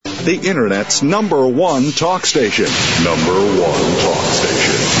the Internet's #1 talk station. #1 talk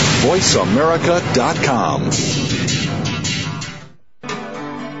station. VoiceAmerica.com.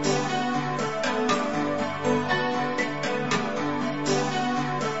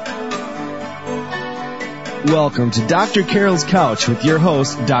 Welcome to Dr. Carol's Couch with your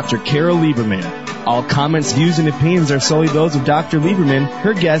host, Dr. Carol Lieberman. All comments, views, and opinions are solely those of Dr. Lieberman,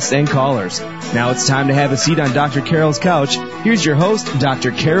 her guests, and callers. Now it's time to have a seat on Dr. Carol's Couch. Here's your host,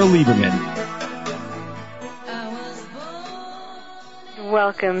 Dr. Carol Lieberman.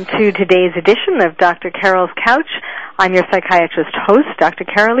 Welcome to today's edition of Dr. Carol's Couch. I'm your psychiatrist host, Dr.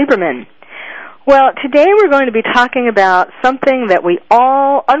 Carol Lieberman. Well, today we're going to be talking about something that we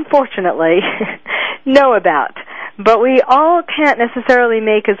all, unfortunately, know about, but we all can't necessarily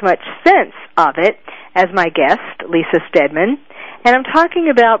make as much sense of it as my guest, Lisa Stedman, and I'm talking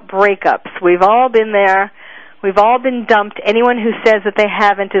about breakups. We've all been there. We've all been dumped. Anyone who says that they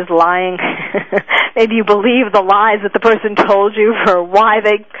haven't is lying. Maybe you believe the lies that the person told you for why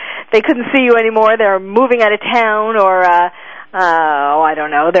they couldn't see you anymore. They're moving out of town or I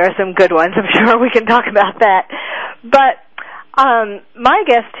don't know. There are some good ones. I'm sure we can talk about that. But my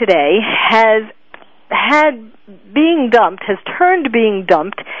guest today has turned being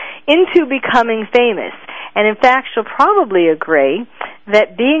dumped into becoming famous. And in fact, she'll probably agree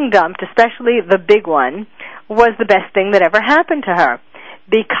that being dumped, especially the big one, was the best thing that ever happened to her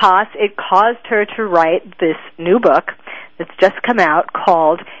because it caused her to write this new book that's just come out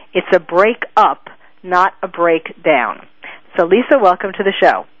called It's a Break Up, Not a Breakdown. So, Lisa, welcome to the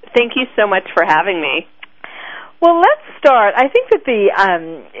show. Thank you so much for having me. Well, let's start. I think that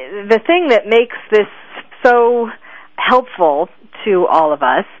the thing that makes this so helpful to all of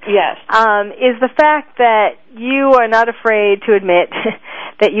us is the fact that you are not afraid to admit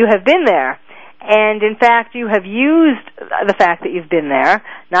that you have been there. And, in fact, you have used the fact that you've been there,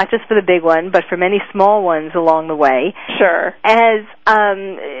 not just for the big one, but for many small ones along the way, as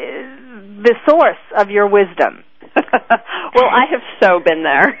the source of your wisdom. Well, I have so been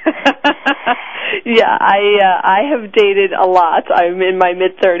there. Yeah, I have dated a lot. I'm in my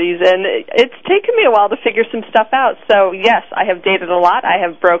mid-30s, and it's taken me a while to figure some stuff out. So, yes, I have dated a lot. I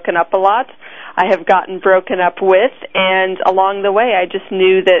have broken up a lot. I have gotten broken up with, and along the way, I just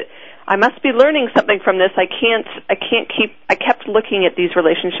knew that I must be learning something from this. I kept looking at these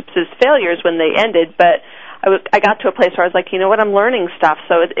relationships as failures when they ended, but I got to a place where I was like, you know what, I'm learning stuff,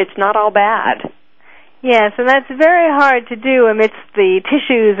 so it's not all bad. Yes, and that's very hard to do amidst the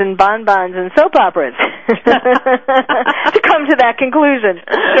tissues and bonbons and soap operas to come to that conclusion.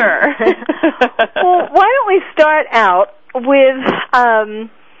 Sure. Well, why don't we start out with, I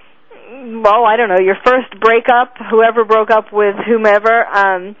don't know, your first breakup, whoever broke up with whomever,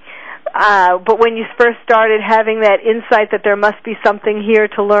 but when you first started having that insight that there must be something here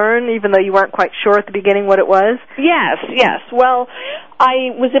to learn, even though you weren't quite sure at the beginning what it was? Yes. Well,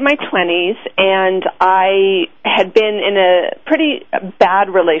 I was in my 20s, and I had been in a pretty bad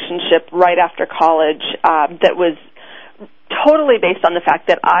relationship right after college that was totally based on the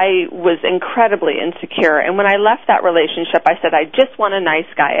fact that I was incredibly insecure. And when I left that relationship, I said, I just want a nice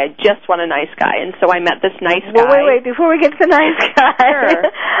guy. And so I met this nice guy. Well, wait. Before we get to the nice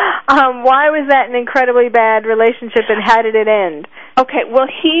guy, why was that an incredibly bad relationship, and how did it end? Okay, well,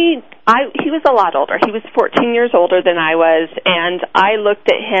 he was a lot older. He was 14 years older than I was, and I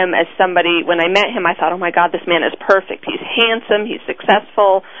looked at him as somebody, when I met him, I thought, oh, my God, this man is perfect. He's handsome. He's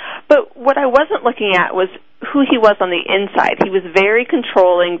successful. But what I wasn't looking at was who he was on the inside. He was very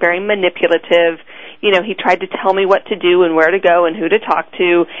controlling, very manipulative. You know, he tried to tell me what to do and where to go and who to talk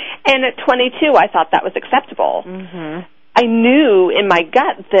to. And at 22, I thought that was acceptable. Mm-hmm. I knew in my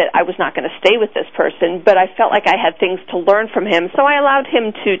gut that I was not going to stay with this person, but I felt like I had things to learn from him, so I allowed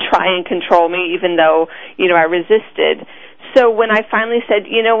him to try and control me, even though, I resisted. So when I finally said,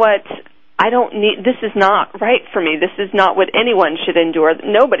 you know what, this is not right for me. This is not what anyone should endure.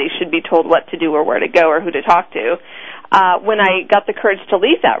 Nobody should be told what to do or where to go or who to talk to. When I got the courage to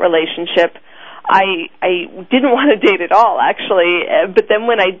leave that relationship, I didn't want to date at all, actually. But then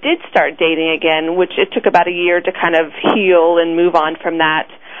when I did start dating again, which it took about a year to kind of heal and move on from that,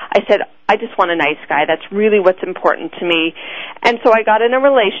 I said, I just want a nice guy. That's really what's important to me. And so I got in a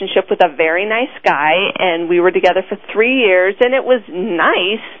relationship with a very nice guy, and we were together for 3 years, and it was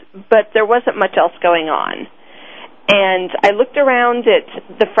nice, but there wasn't much else going on. And I looked around at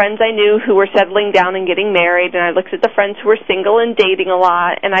the friends I knew who were settling down and getting married, and I looked at the friends who were single and dating a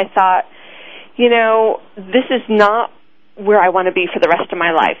lot, and I thought, this is not where I want to be for the rest of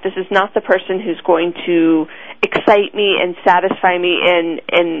my life. This is not the person who's going to excite me and satisfy me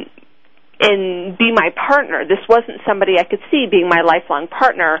and and be my partner. This wasn't somebody I could see being my lifelong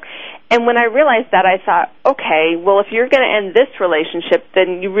partner. And when I realized that, I thought, okay, well, if you're going to end this relationship,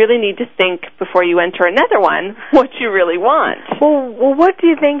 then you really need to think before you enter another one what you really want. Well, what do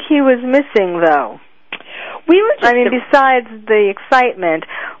you think he was missing, though? Besides the excitement,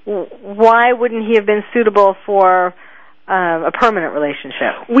 why wouldn't he have been suitable for a permanent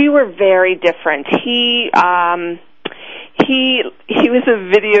relationship? We were very different. He was a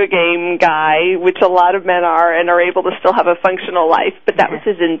video game guy, which a lot of men are, and are able to still have a functional life, but that was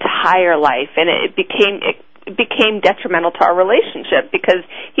his entire life, and it became detrimental to our relationship because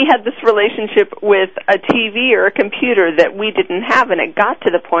he had this relationship with a TV or a computer that we didn't have, and it got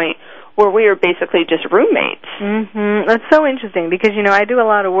to the point where we were basically just roommates. Mm-hmm. That's so interesting because, I do a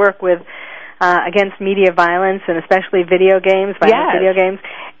lot of work with against media violence and especially video games, video games,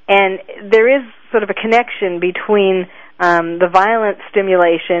 and there is sort of a connection between the violent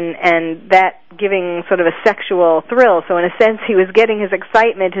stimulation and that giving sort of a sexual thrill. So in a sense, he was getting his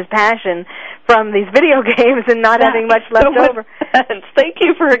excitement, his passion from these video games and not having much left over. Thank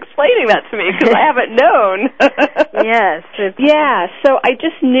you for explaining that to me because I haven't known. Yes. So I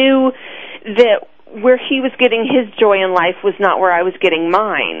just knew that where he was getting his joy in life was not where I was getting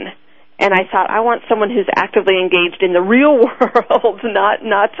mine. And I thought, I want someone who's actively engaged in the real world,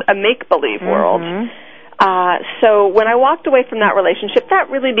 not a make-believe world. So when I walked away from that relationship,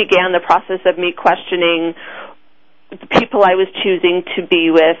 that really began the process of me questioning the people I was choosing to be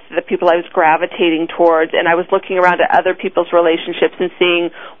with, the people I was gravitating towards, and I was looking around at other people's relationships and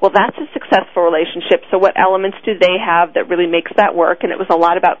seeing, well, that's a successful relationship, so what elements do they have that really makes that work? And it was a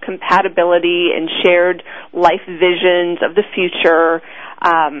lot about compatibility and shared life visions of the future.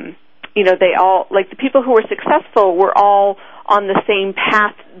 They all, like the people who were successful were all on the same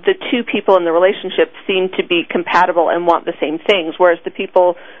path. The two people in the relationship seemed to be compatible and want the same things, whereas the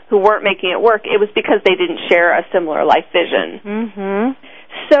people who weren't making it work, it was because they didn't share a similar life vision. Mm-hmm.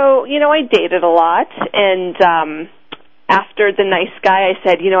 So, I dated a lot, and after the nice guy, I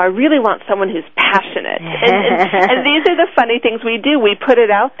said, I really want someone who's passionate. And these are the funny things we do. We put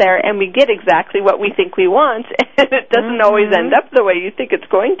it out there, and we get exactly what we think we want, and it doesn't always end up the way you think it's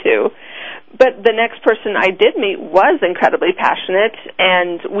going to. But the next person I did meet was incredibly passionate,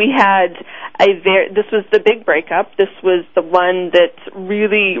 and we had this was the big breakup. This was the one that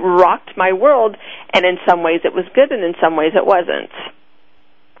really rocked my world, and in some ways it was good, and in some ways it wasn't.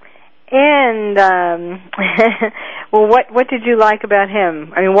 And well, what did you like about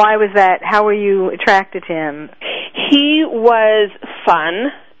him? I mean, why was that? How were you attracted to him? He was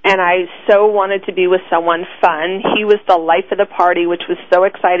fun, and I so wanted to be with someone fun. He was the life of the party, which was so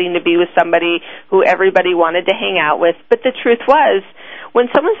exciting to be with somebody who everybody wanted to hang out with. But the truth was, when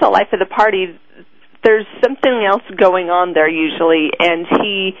someone's the life of the party, there's something else going on there usually, and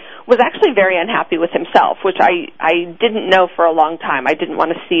he was actually very unhappy with himself, which I didn't know for a long time. I didn't want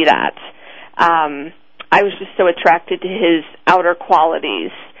to see that. I was just so attracted to his outer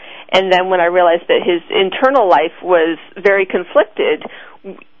qualities. And then when I realized that his internal life was very conflicted,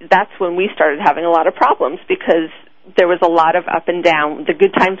 that's when we started having a lot of problems because there was a lot of up and down. The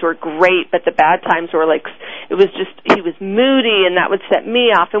good times were great, but the bad times were he was moody, and that would set me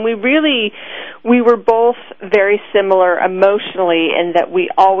off. And we were both very similar emotionally in that we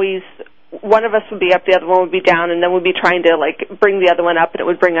always, one of us would be up, the other one would be down, and then we'd be trying to bring the other one up, and it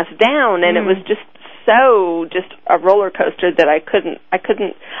would bring us down. And it was just a roller coaster that I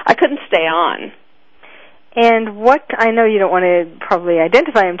couldn't stay on. And I know you don't want to probably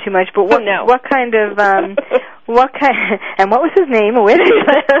identify him too much, but what kind of, and what was his name? I will never do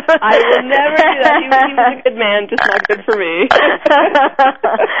that. He was a good man, just not good for me.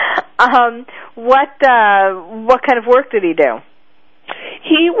 What kind of work did he do?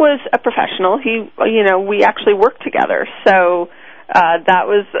 He was a professional. We actually worked together, so that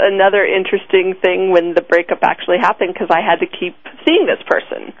was another interesting thing when the breakup actually happened because I had to keep seeing this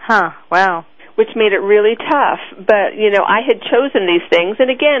person. Huh, wow. Which made it really tough. But, I had chosen these things.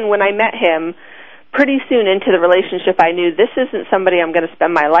 And again, when I met him, pretty soon into the relationship, I knew this isn't somebody I'm going to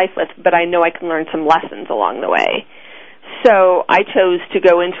spend my life with, but I know I can learn some lessons along the way. So I chose to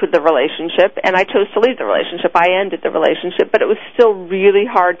go into the relationship, and I chose to leave the relationship. I ended the relationship, but it was still really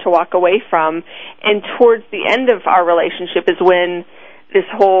hard to walk away from. And towards the end of our relationship is when this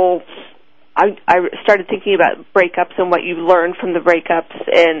whole... I started thinking about breakups and what you learn from the breakups,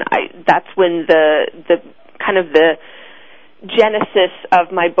 and that's when the kind of the genesis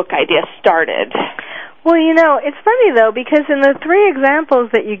of my book idea started. Well, it's funny, though, because in the three examples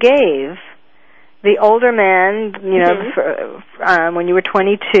that you gave, the older man, when you were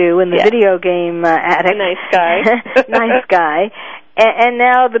 22, and the video game addict. Nice guy. Nice guy. and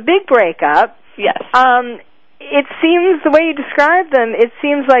now the big breakup. Yes. It seems, the way you describe them, it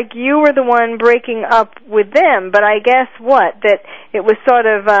seems like you were the one breaking up with them, but I guess that it was sort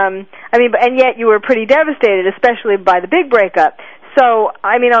of, and yet you were pretty devastated, especially by the big breakup. So,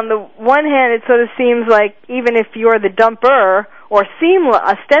 on the one hand, it sort of seems like even if you're the dumper, or seem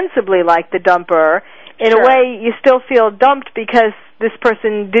ostensibly like the dumper, in a way you still feel dumped because this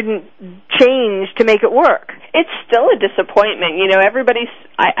person didn't change to make it work. It's still a disappointment.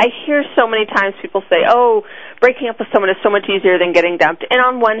 I hear so many times people say, oh, breaking up with someone is so much easier than getting dumped. And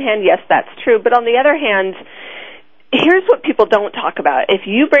on one hand, yes, that's true. But on the other hand, here's what people don't talk about. If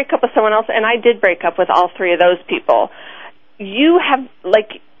you break up with someone else, and I did break up with all three of those people, you have,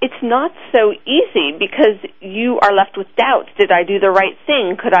 it's not so easy because you are left with doubts. Did I do the right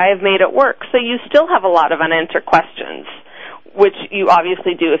thing? Could I have made it work? So you still have a lot of unanswered questions, which you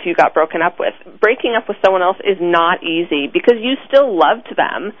obviously do if you got broken up with. Breaking up with someone else is not easy because you still loved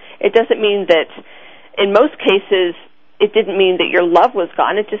them. It doesn't mean that, in most cases, it didn't mean that your love was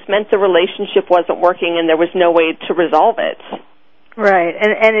gone. It just meant the relationship wasn't working and there was no way to resolve it. Right,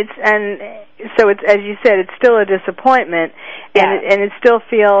 so it's, as you said, it's still a disappointment, and it still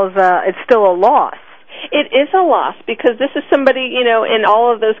feels it's still a loss. It is a loss because this is somebody, in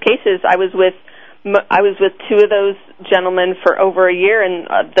all of those cases, I was with two of those gentlemen for over a year, and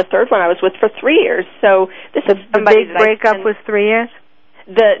the third one I was with for 3 years. So this is somebody. The big breakup was 3 years.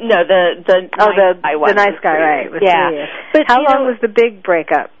 The nice guy, right? Was 3 years. But how long was the big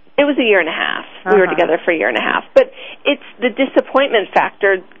breakup? It was 1.5 years. We were together for 1.5 years. But it's the disappointment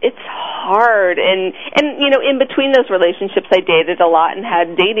factor. It's hard, and in between those relationships, I dated a lot and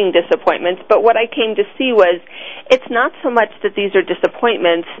had dating disappointments. But what I came to see was, it's not so much that these are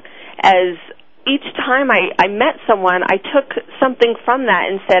disappointments as each time I met someone, I took something from that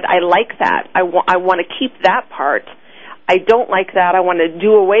and said, I like that. I want to keep that part. I don't like that. I want to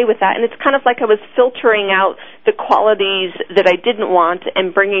do away with that. And it's kind of like I was filtering out the qualities that I didn't want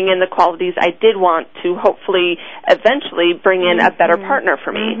and bringing in the qualities I did want to hopefully eventually bring in a better partner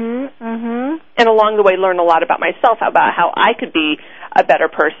for me. And along the way learn a lot about myself, about how I could be a better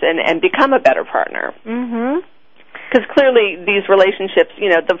person and become a better partner. Because clearly these relationships,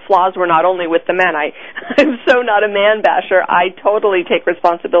 the flaws were not only with the men. I'm so not a man basher. I totally take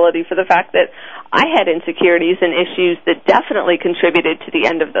responsibility for the fact that I had insecurities and issues that definitely contributed to the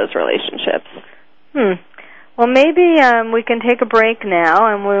end of those relationships. Well, maybe we can take a break now,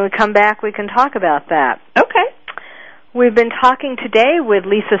 and when we come back, we can talk about that. Okay. We've been talking today with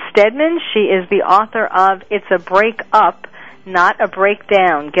Lisa Stedman. She is the author of It's a Break Up, Not a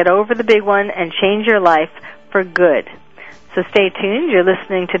Breakdown. Get over the big one and change your life for good. So stay tuned. You're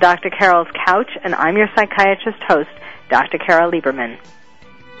listening to Dr. Carol's Couch, and I'm your psychiatrist host, Dr. Carol Lieberman.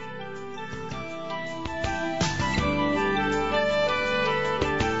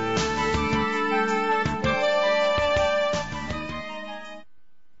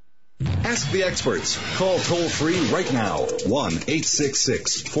 Ask the experts. Call toll-free right now,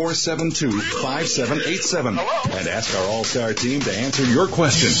 1-866-472-5787. And ask our All-Star team to answer your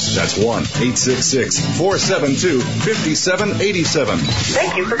question. That's 1-866-472-5787.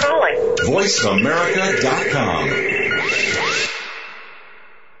 Thank you for calling. VoiceAmerica.com.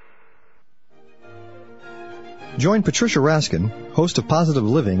 Join Patricia Raskin, host of Positive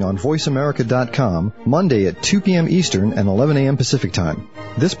Living on VoiceAmerica.com, Monday at 2 p.m. Eastern and 11 a.m. Pacific Time.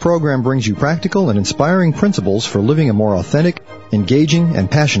 This program brings you practical and inspiring principles for living a more authentic, engaging, and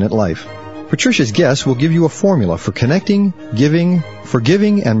passionate life. Patricia's guests will give you a formula for connecting, giving,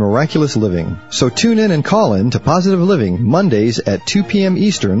 forgiving, and miraculous living. So tune in and call in to Positive Living Mondays at 2 p.m.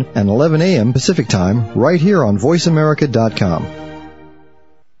 Eastern and 11 a.m. Pacific Time right here on VoiceAmerica.com.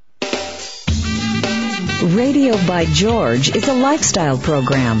 Radio by George is a lifestyle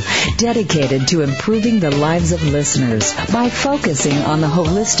program dedicated to improving the lives of listeners by focusing on the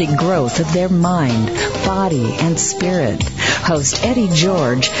holistic growth of their mind, body, and spirit. Host Eddie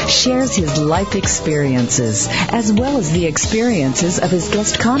George shares his life experiences as well as the experiences of his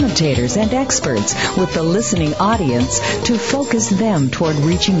guest commentators and experts with the listening audience to focus them toward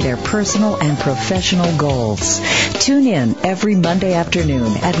reaching their personal and professional goals. Tune in every Monday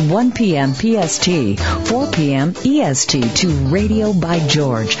afternoon at 1 p.m. PST, 4 p.m. EST to Radio by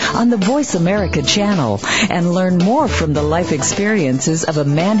George on the Voice America channel and learn more from the life experiences of a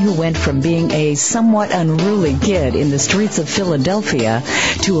man who went from being a somewhat unruly kid in the streets of Philadelphia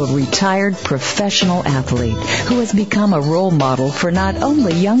to a retired professional athlete who has become a role model for not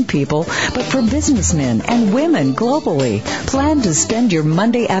only young people but for businessmen and women globally. Plan to spend your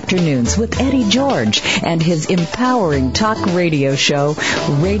Monday afternoons with Eddie George and his empowering talk radio show,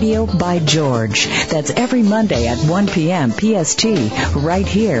 Radio by George. That's every Monday at 1 p.m. PST, right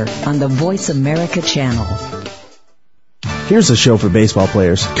here on the Voice America channel. Here's a show for baseball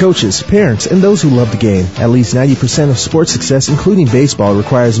players, coaches, parents, and those who love the game. At least 90% of sports success, including baseball,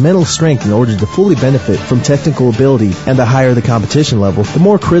 requires mental strength in order to fully benefit from technical ability. And the higher the competition level, the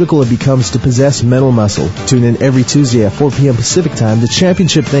more critical it becomes to possess mental muscle. Tune in every Tuesday at 4 p.m. Pacific Time to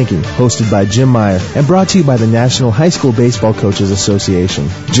Championship Thinking, hosted by Jim Meyer, and brought to you by the National High School Baseball Coaches Association.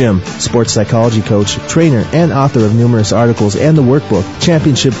 Jim, sports psychology coach, trainer, and author of numerous articles and the workbook,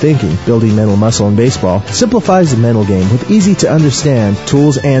 Championship Thinking, Building Mental Muscle in Baseball, simplifies the mental game with easy-to-understand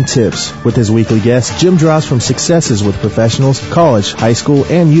tools and tips. With his weekly guests, Jim draws from successes with professionals, college, high school,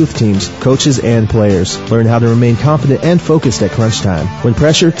 and youth teams, coaches, and players. Learn how to remain confident and focused at crunch time, when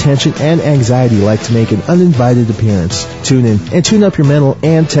pressure, tension, and anxiety like to make an uninvited appearance. Tune in and tune up your mental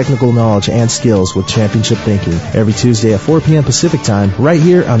and technical knowledge and skills with Championship Thinking every Tuesday at 4 p.m. Pacific Time, right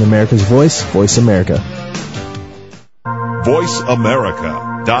here on America's Voice, Voice America.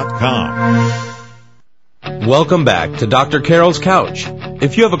 VoiceAmerica.com. Welcome back to Dr. Carol's Couch.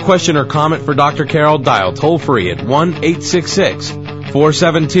 If you have a question or comment for Dr. Carol, dial toll-free at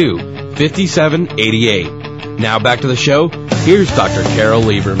 1-866-472-5788. Now back to the show. Here's Dr. Carol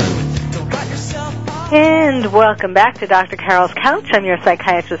Lieberman. And welcome back to Dr. Carol's Couch. I'm your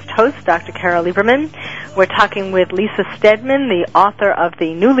psychiatrist host, Dr. Carol Lieberman. We're talking with Lisa Stedman, the author of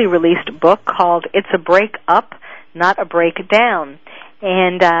the newly released book called It's a Break Up, Not a Breakdown.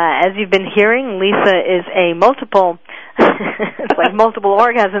 And as you've been hearing, Lisa is a multiple, it's like multiple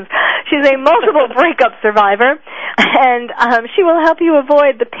orgasms. She's a multiple breakup survivor, and she will help you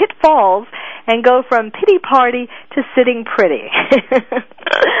avoid the pitfalls and go from pity party to sitting pretty.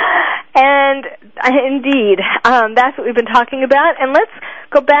 And indeed, that's what we've been talking about. And let's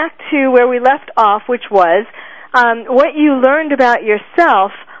go back to where we left off, which was what you learned about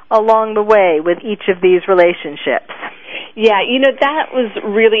yourself along the way with each of these relationships. Yeah, that was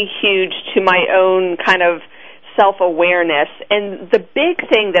really huge to my own kind of self-awareness. And the big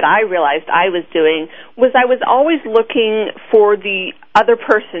thing that I realized I was doing was I was always looking for the other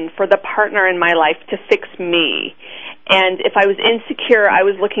person, for the partner in my life to fix me. And if I was insecure, I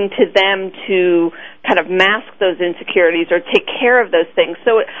was looking to them to kind of mask those insecurities or take care of those things.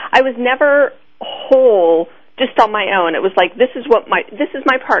 So I was never whole just on my own. It was like, this is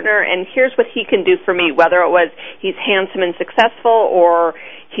my partner, and here's what he can do for me, whether it was he's handsome and successful or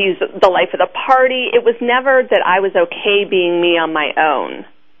he's the life of the party. It was never that I was okay being me on my own.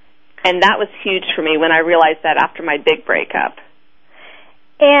 And that was huge for me when I realized that after my big breakup.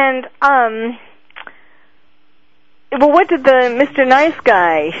 And, well, what did the Mr. Nice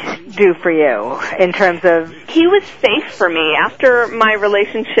Guy do for you in terms of... He was safe for me. After my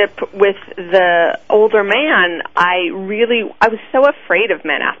relationship with the older man, I was so afraid of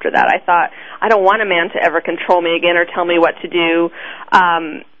men after that. I thought, I don't want a man to ever control me again or tell me what to do.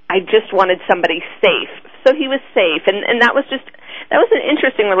 I just wanted somebody safe. So he was safe, and that was an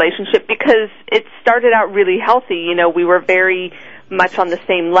interesting relationship because it started out really healthy. We were very much on the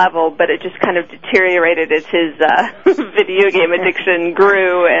same level, but it just kind of deteriorated as his video game addiction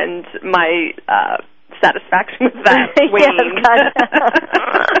grew and my satisfaction with that waned.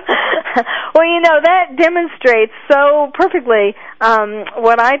 Well, that demonstrates so perfectly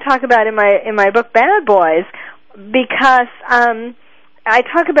what I talk about in my book Bad Boys, because I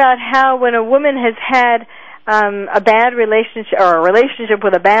talk about how when a woman has had a bad relationship or a relationship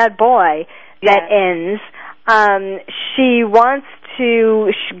with a bad boy that ends, she wants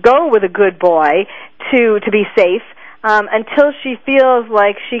to go with a good boy to be safe until she feels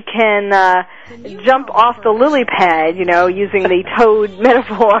like she can jump off the lily pad, using the toad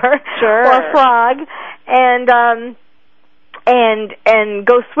metaphor, or frog, and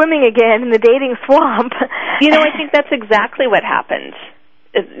go swimming again in the dating swamp. I think that's exactly what happened.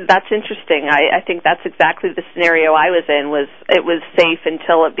 That's interesting. I think that's exactly the scenario I was in. It was safe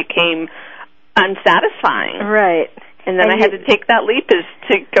until it became unsatisfying. Right. And then I had to take that leap to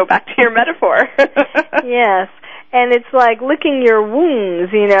go back to your metaphor. Yes. And it's like licking your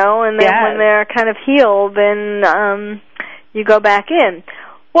wounds, and then when they're kind of healed, then you go back in.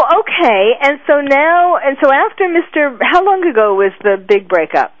 Well, okay. And so after how long ago was the big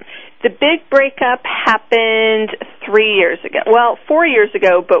breakup? The big breakup happened 3 years ago. Well, 4 years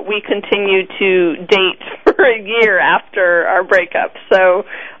ago, but we continued to date for a year after our breakup. So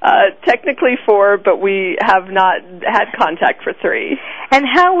technically 4, but we have not had contact for 3. And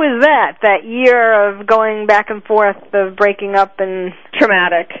how was that year of going back and forth, of breaking up? And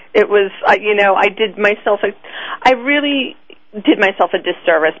traumatic. It was, I really did myself a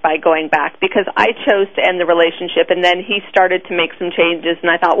disservice by going back, because I chose to end the relationship, and then he started to make some changes,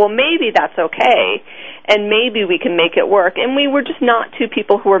 and I thought, well, maybe that's okay. and maybe we can make it work. And we were just not two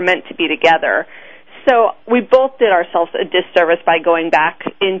people who were meant to be together. So we both did ourselves a disservice by going back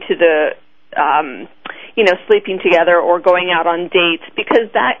into the, sleeping together or going out on dates, because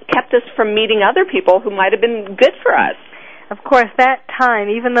that kept us from meeting other people who might have been good for us. Of course, that time,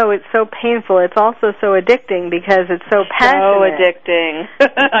 even though it's so painful, it's also so addicting because it's so passionate. So addicting.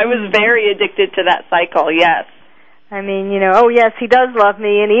 I was very addicted to that cycle, yes. I mean, oh, yes, he does love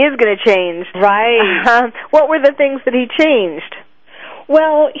me, and he is going to change. Right. What were the things that he changed?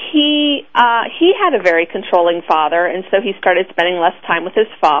 Well, he had a very controlling father, and so he started spending less time with his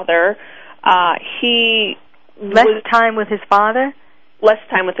father. Less time with his father? Less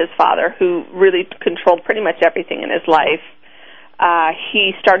time with his father, who really controlled pretty much everything in his life.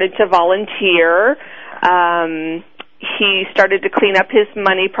 He started to volunteer. He started to clean up his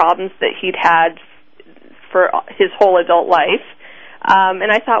money problems that he'd had for his whole adult life.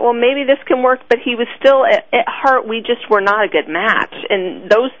 And I thought, well, maybe this can work, but he was still, at heart, we just were not a good match. And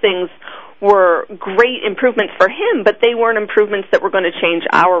those things were great improvements for him, but they weren't improvements that were going to change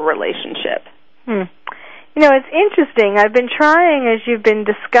our relationship. It's interesting. I've been trying, as you've been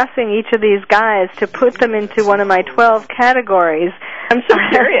discussing each of these guys, to put them into one of my 12 categories. I'm so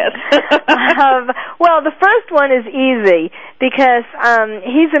curious. Well, the first one is easy because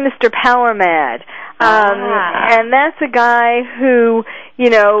he's a Mr. Power Mad. And that's a guy who,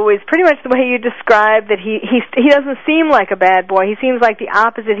 is pretty much the way you described that he doesn't seem like a bad boy. He seems like the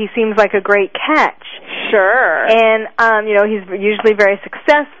opposite. He seems like a great catch. Sure. And, he's usually very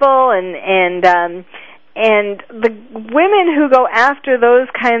successful and the women who go after those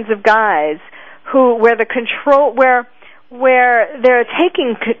kinds of guys where they're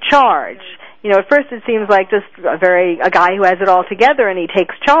taking charge, at first it seems like just a guy who has it all together and he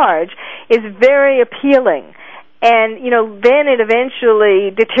takes charge, is very appealing. And, then it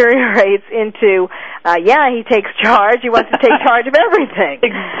eventually deteriorates into, he takes charge, he wants to take charge of everything.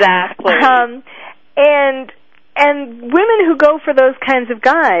 Exactly. And women who go for those kinds of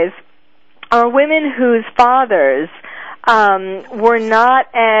guys are women whose fathers were not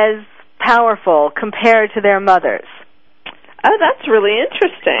as powerful compared to their mothers. Oh, that's really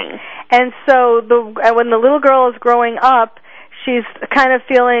interesting. And so when the little girl is growing up, she's kind of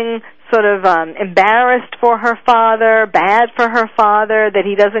feeling sort of embarrassed for her father, bad for her father, that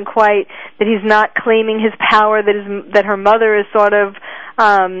he's not claiming his power, that her mother is sort of,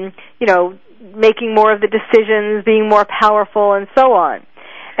 making more of the decisions, being more powerful, and so on.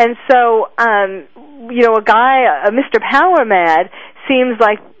 And so, a Mr. Power Mad seems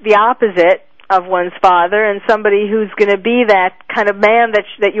like the opposite of one's father, and somebody who's going to be that kind of man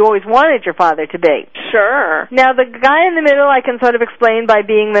that you always wanted your father to be. Sure. Now, the guy in the middle I can sort of explain by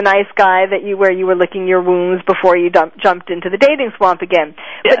being the nice guy where you were licking your wounds before you jumped into the dating swamp again.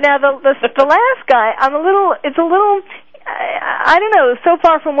 Yeah. But now the last guy, I don't know, so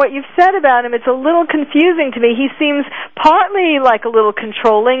far from what you've said about him, it's a little confusing to me. He seems partly like a little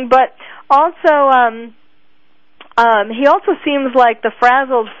controlling, but also he also seems like the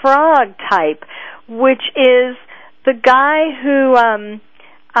frazzled frog type, which is the guy who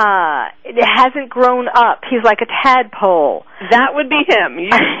hasn't grown up. He's like a tadpole. That would be him.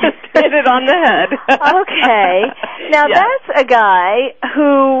 You just hit it on the head. Okay. Now, yes. That's a guy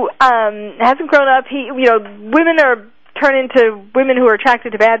who hasn't grown up. Women are turn into women who are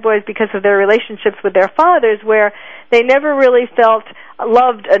attracted to bad boys because of their relationships with their fathers, where they never really felt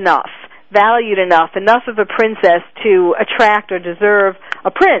loved enough, valued enough of a princess to attract or deserve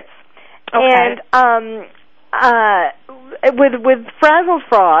a prince. Okay. And with frazzled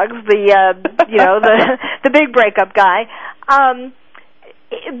frogs, the big breakup guy. I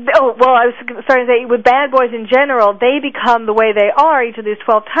was starting to say, with bad boys in general, they become the way they are, each of these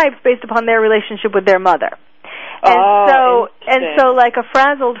 12 types, based upon their relationship with their mother. And so, like a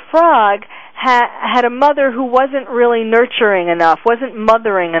frazzled frog had a mother who wasn't really nurturing enough, wasn't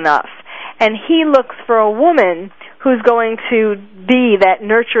mothering enough, and he looks for a woman who's going to be that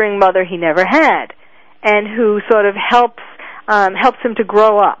nurturing mother he never had, and who sort of helps him to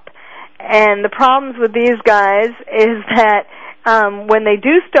grow up. And the problems with these guys is that when they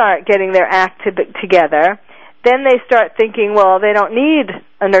do start getting their act together, then they start thinking, well, they don't need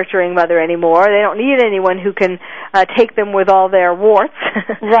a nurturing mother anymore. They don't need anyone who can take them with all their warts.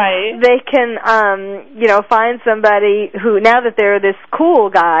 Right. They can, find somebody who, now that they're this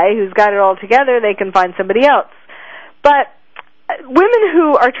cool guy who's got it all together, they can find somebody else. But women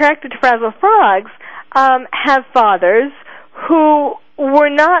who are attracted to frazzled frogs have fathers who were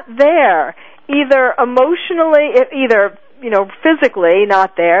not there, either emotionally, physically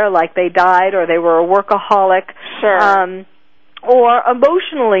not there, like they died or they were a workaholic. Sure. or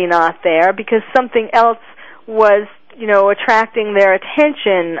emotionally not there because something else was, attracting their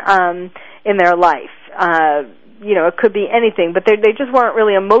attention in their life. It could be anything, but they just weren't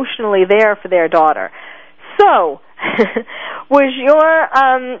really emotionally there for their daughter. So, how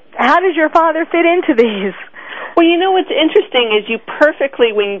did your father fit into these? Well, what's interesting is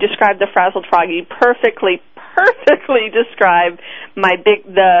when you describe the frazzled frog, you perfectly describe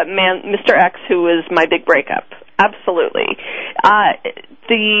the man, Mr. X, who was my big breakup. Absolutely.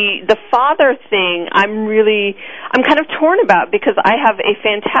 The father thing, I'm kind of torn about because I have a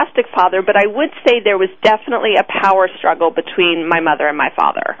fantastic father, but I would say there was definitely a power struggle between my mother and my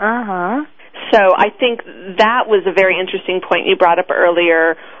father. Uh-huh. So I think that was a very interesting point you brought up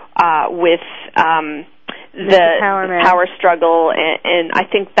earlier with the power struggle, and I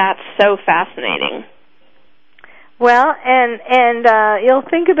think that's so fascinating. Well, and you'll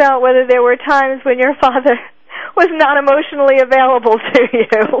think about whether there were times when your father was not emotionally available to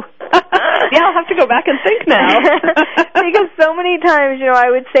you. Yeah, I'll have to go back and think now. Because so many times, I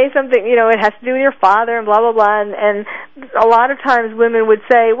would say something, it has to do with your father and blah, blah, blah, and a lot of times women would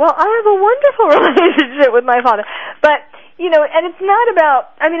say, well, I have a wonderful relationship with my father. But, and it's not about,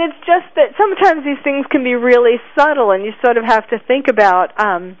 it's just that sometimes these things can be really subtle, and you sort of have to think about,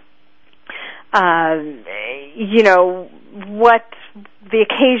 what the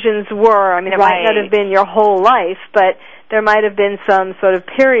occasions were. It might not have been your whole life, but there might have been some sort of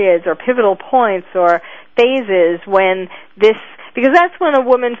periods or pivotal points or phases when because that's when a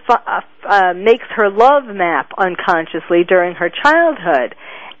woman makes her love map unconsciously during her childhood.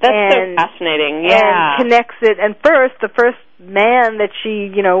 That's so fascinating, yeah. And connects it, and the first man that she,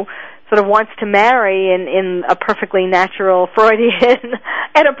 sort of wants to marry in a perfectly natural Freudian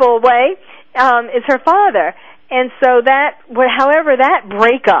Oedipal way, is her father. And so however that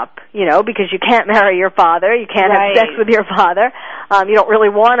breakup, because you can't marry your father, you can't have sex with your father, you don't really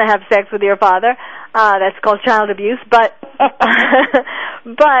want to have sex with your father, that's called child abuse, but how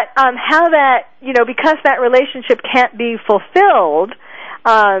that, because that relationship can't be fulfilled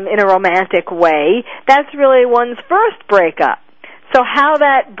in a romantic way, that's really one's first breakup. So how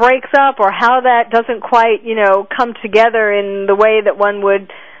that breaks up or how that doesn't quite, come together in the way that one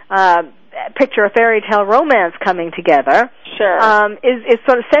would picture a fairy tale romance coming together, sure, is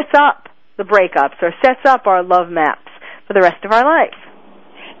sort of sets up the breakups or sets up our love maps for the rest of our life.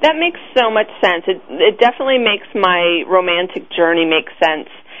 That makes so much sense. It definitely makes my romantic journey make sense,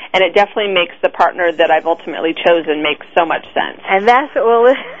 and it definitely makes the partner that I've ultimately chosen make so much sense. And that's what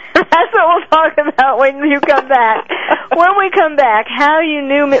we'll talk about when you come back. When we come back, how you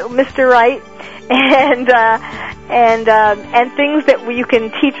knew Mr. Right, and things that you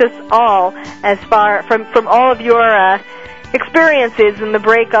can teach us all as far from all of your experiences in the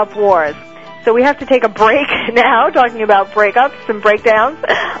breakup wars. So we have to take a break now, talking about breakups and breakdowns.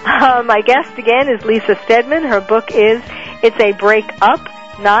 My guest again is Lisa Stedman. Her book is It's a Break Up,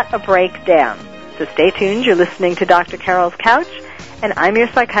 Not a Breakdown. So stay tuned. You're listening to Dr. Carol's Couch, and I'm your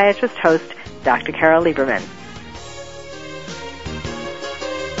psychiatrist host, Dr. Carol Lieberman.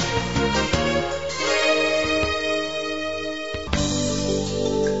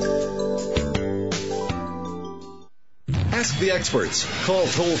 Ask the experts. Call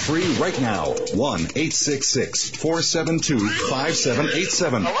toll-free right now,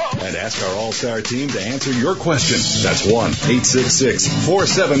 1-866-472-5787. And ask our All-Star team to answer your question. That's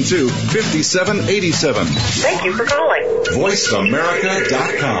 1-866-472-5787. Thank you for calling.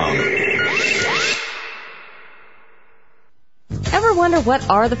 VoiceAmerica.com. Ever wonder what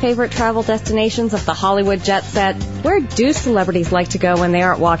are the favorite travel destinations of the Hollywood jet set? Where do celebrities like to go when they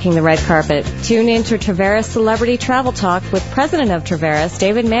aren't walking the red carpet? Tune in to Traveras Celebrity Travel Talk with President of Traveras,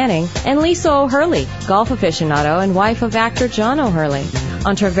 David Manning, and Lisa O'Hurley, golf aficionado and wife of actor John O'Hurley.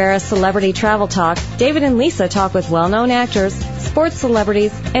 On Traveras Celebrity Travel Talk, David and Lisa talk with well-known actors, sports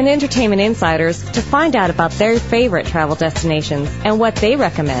celebrities, and entertainment insiders to find out about their favorite travel destinations and what they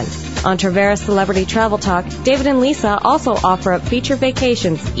recommend. On Traveras Celebrity Travel Talk, David and Lisa also offer up feature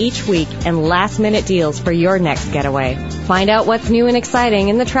vacations each week and last-minute deals for your next getaway. Find out what's new and exciting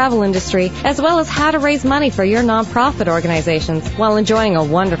in the travel industry, as well as how to raise money for your nonprofit organizations while enjoying a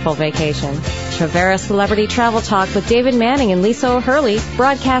wonderful vacation. Traveras Celebrity Travel Talk with David Manning and Lisa O'Hurley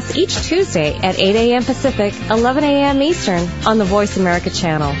broadcasts each Tuesday at 8 a.m. Pacific, 11 a.m. Eastern on the Voice America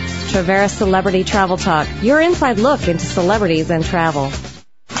channel. Traveras Celebrity Travel Talk, your inside look into celebrities and travel.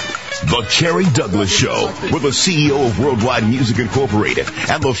 The Carrie Douglas Show, with the CEO of Worldwide Music Incorporated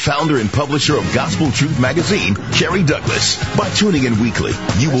and the founder and publisher of Gospel Truth Magazine, Carrie Douglas. By tuning in weekly,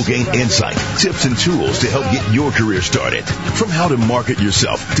 you will gain insight, tips, and tools to help get your career started. From how to market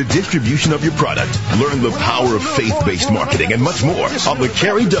yourself to distribution of your product, learn the power of faith-based marketing and much more on The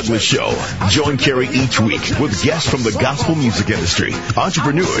Carrie Douglas Show. Join Carrie each week with guests from the gospel music industry,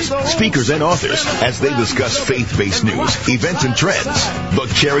 entrepreneurs, speakers, and authors as they discuss faith-based news, events, and trends. The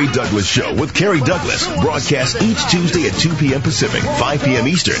Carrie Douglas Show with Carrie Douglas broadcasts each Tuesday at 2 p.m. Pacific, 5 p.m.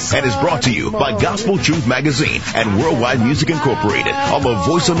 Eastern, and is brought to you by Gospel Truth Magazine and Worldwide Music Incorporated on the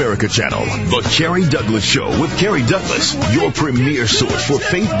Voice America channel. The Carrie Douglas Show with Carrie Douglas, your premier source for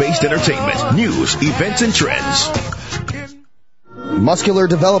faith-based entertainment, news, events, and trends. Muscular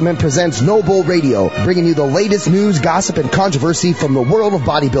Development presents No Bull Radio, bringing you the latest news, gossip, and controversy from the world of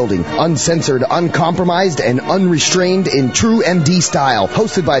bodybuilding. Uncensored, uncompromised, and unrestrained in true MD style.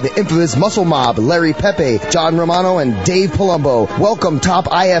 Hosted by the infamous Muscle Mob, Larry Pepe, John Romano, and Dave Palumbo. Welcome top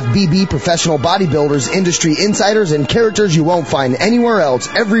IFBB professional bodybuilders, industry insiders, and characters you won't find anywhere else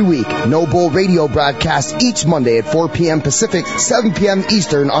every week. No Bull Radio broadcasts each Monday at 4 p.m. Pacific, 7 p.m.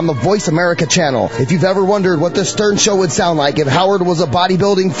 Eastern on the Voice America channel. If you've ever wondered what the Stern Show would sound like if Howard was a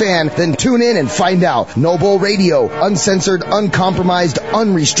bodybuilding fan, then tune in and find out. No Bull Radio, uncensored, uncompromised,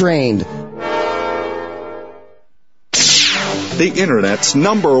 unrestrained. The Internet's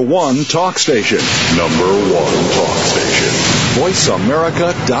 #1 talk station. #1 talk station.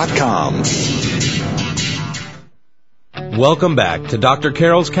 VoiceAmerica.com. Welcome back to Dr.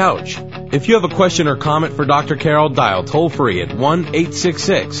 Carol's Couch. If you have a question or comment for Dr. Carol, dial toll-free at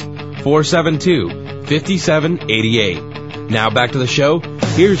 1-866-472-5788. Now back to the show.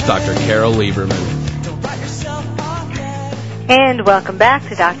 Here's Dr. Carol Lieberman. And welcome back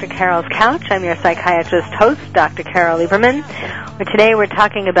to Dr. Carol's Couch. I'm your psychiatrist host, Dr. Carol Lieberman. Today we're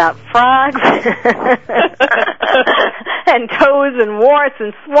talking about frogs and toes and warts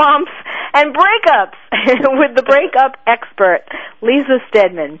and swamps and breakups with the breakup expert, Lisa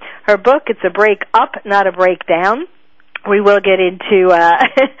Stedman. Her book, it's a break up, not a breakdown. We will get into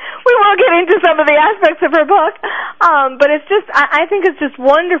some of the aspects of her book, but it's just I think it's just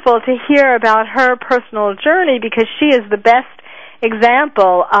wonderful to hear about her personal journey, because she is the best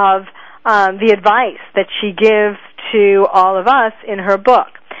example of the advice that she gives to all of us in her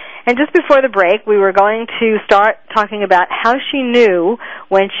book. And just before the break, we were going to start talking about how she knew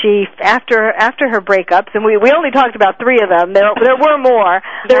when she, after her breakups, and we only talked about 3 of them. There were more.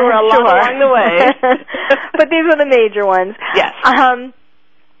 There were a lot along the way. But these were the major ones. Yes. And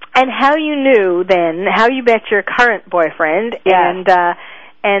how you knew then, how you met your current boyfriend, yes,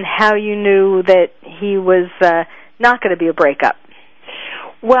 and how you knew that he was not going to be a breakup.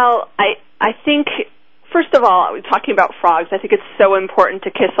 Well, I think, first of all, talking about frogs, I think it's so important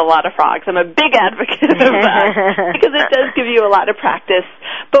to kiss a lot of frogs. I'm a big advocate of that because it does give you a lot of practice.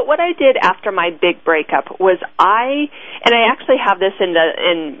 But what I did after my big breakup was I actually have this in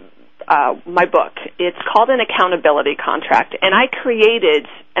my book. It's called an accountability contract, and I created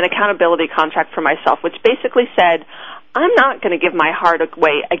an accountability contract for myself, which basically said, I'm not going to give my heart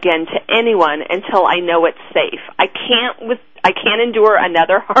away again to anyone until I know it's safe. I can't endure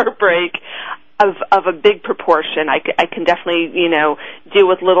another heartbreak of a big proportion. I can definitely, deal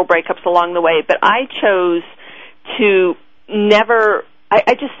with little breakups along the way, but I chose to never,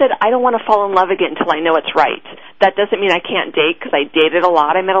 I just said I don't want to fall in love again until I know it's right. That doesn't mean I can't date, because I dated a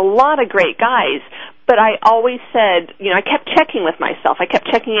lot. I met a lot of great guys, but I always said, I kept checking with myself. I kept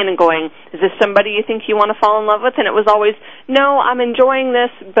checking in and going, is this somebody you think you want to fall in love with? And it was always, no, I'm enjoying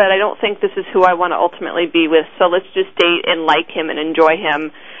this, but I don't think this is who I want to ultimately be with, so let's just date and like him and enjoy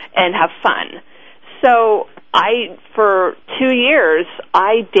him and have fun. So for 2 years,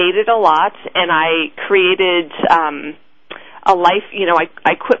 I dated a lot, and I created a life.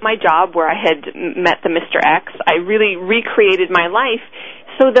 I quit my job where I had met the Mr. X. I really recreated my life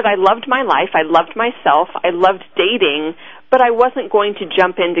so that I loved my life, I loved myself, I loved dating, but I wasn't going to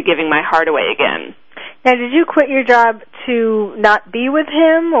jump into giving my heart away again. Now, did you quit your job to not be with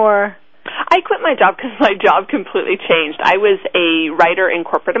him, or? I quit my job because my job completely changed. I was a writer in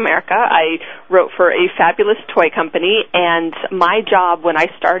corporate America. I wrote for a fabulous toy company, and my job when I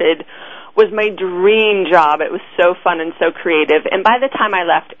started was my dream job. It was so fun and so creative. And by the time I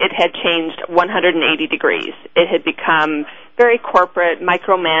left, it had changed 180 degrees. It had become very corporate,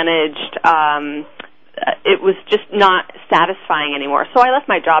 micromanaged. It was just not satisfying anymore. So I left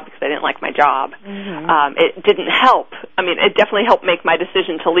my job because I didn't like my job. Mm-hmm. It didn't help. I mean, it definitely helped make my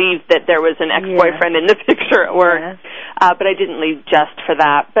decision to leave that there was an ex-boyfriend in the picture at work. Yeah. But I didn't leave just for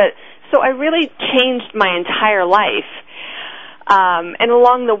that. So I really changed my entire life. And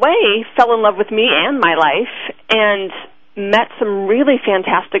along the way, fell in love with me and my life, and met some really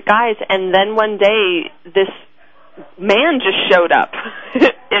fantastic guys. And then one day, this man just showed up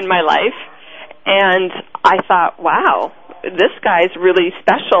in my life, and I thought, wow, this guy's really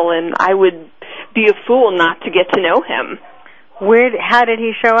special, and I would be a fool not to get to know him. How did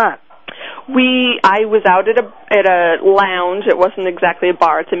he show up? I was out at a lounge. It wasn't exactly a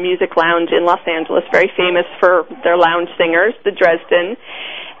bar. It's a music lounge in Los Angeles, very famous for their lounge singers, the Dresden.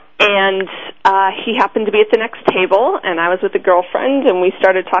 And he happened to be at the next table, and I was with a girlfriend, and we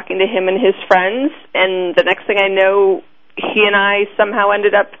started talking to him and his friends. And the next thing I know, he and I somehow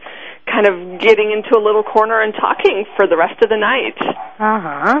ended up kind of getting into a little corner and talking for the rest of the night.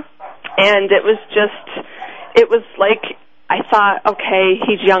 Uh-huh. And it was like, I thought, okay,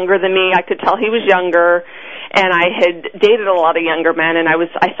 he's younger than me. I could tell he was younger, and I had dated a lot of younger men, and I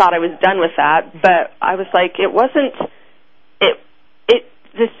thought I was done with that. But I was like,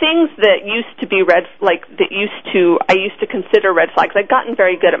 the things that used to be I used to consider red flags. I'd gotten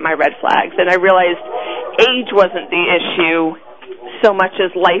very good at my red flags, and I realized age wasn't the issue so much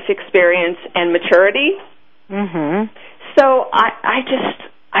as life experience and maturity. Mm-hmm. So I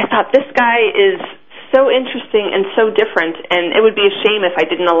thought, this guy is so interesting and so different, and it would be a shame if I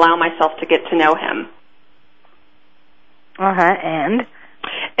didn't allow myself to get to know him.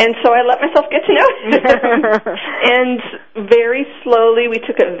 And so I let myself get to know him. And very slowly, we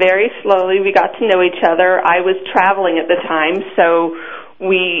took it very slowly. We got to know each other. I was traveling at the time, so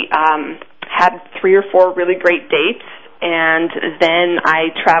we had 3 or 4 really great dates, and then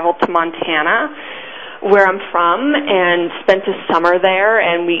I traveled to Montana, where I'm from, and spent a summer there,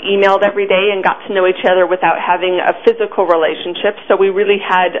 and we emailed every day and got to know each other without having a physical relationship, so we really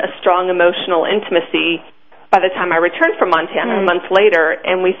had a strong emotional intimacy by the time I returned from Montana a month later,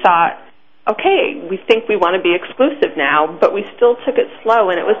 and we thought, okay, we think we want to be exclusive now, but we still took it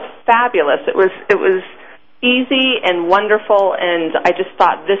slow, and it was fabulous. It was easy and wonderful, and I just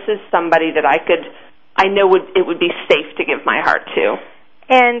thought, this is somebody that I know it would be safe to give my heart to.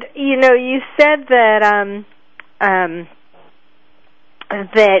 And you said that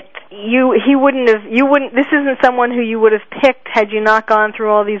this isn't someone who you would have picked had you not gone through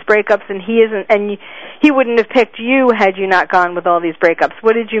all these breakups, and he wouldn't have picked you had you not gone with all these breakups.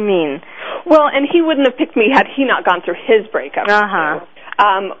 What did you mean? Well, and he wouldn't have picked me had he not gone through his breakups. Uh-huh.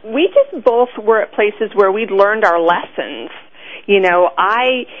 We just both were at places where we'd learned our lessons.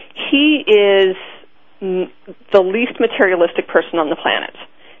 He is the least materialistic person on the planet.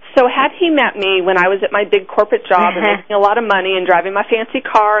 So had he met me when I was at my big corporate job and making a lot of money and driving my fancy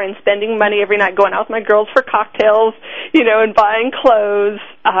car and spending money every night going out with my girls for cocktails, and buying clothes,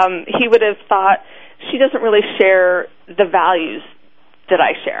 he would have thought, she doesn't really share the values that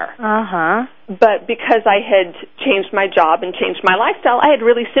I share. Uh-huh. But because I had changed my job and changed my lifestyle, I had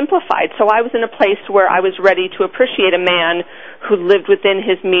really simplified. So I was in a place where I was ready to appreciate a man who lived within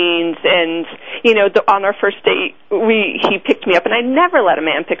his means. And, on our first date, he picked me up. And I never let a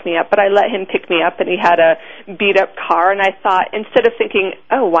man pick me up, but I let him pick me up, and he had a beat-up car. And I thought, instead of thinking,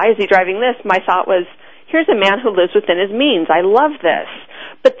 oh, why is he driving this, my thought was, here's a man who lives within his means. I love this.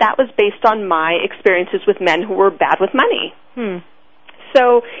 But that was based on my experiences with men who were bad with money.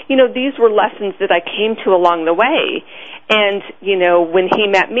 So, these were lessons that I came to along the way. And, when he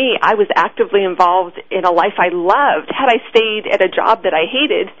met me, I was actively involved in a life I loved. Had I stayed at a job that I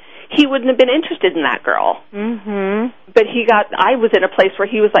hated, he wouldn't have been interested in that girl. Mm-hmm. But I was in a place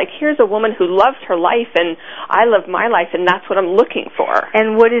where he was like, here's a woman who loves her life, and I love my life, and that's what I'm looking for.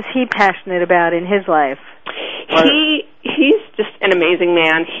 And what is he passionate about in his life? He's just an amazing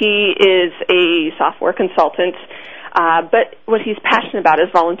man. He is a software consultant. But what he's passionate about is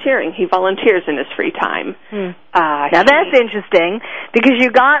volunteering. He volunteers in his free time. Now that's interesting, because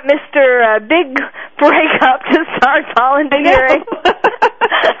you got Mr. Big Breakup to start volunteering.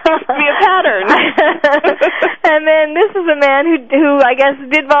 Be a pattern. And then this is a man who I guess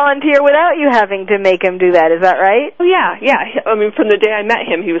did volunteer without you having to make him do that. Is that right? Oh, yeah. I mean, from the day I met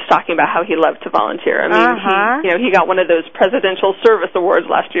him, he was talking about how he loved to volunteer. I mean, he got one of those Presidential Service Awards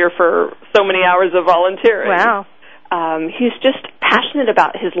last year for so many hours of volunteering. Wow. He's just passionate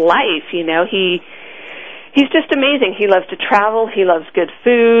about his life, He's just amazing. He loves to travel. He loves good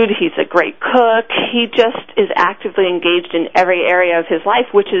food. He's a great cook. He just is actively engaged in every area of his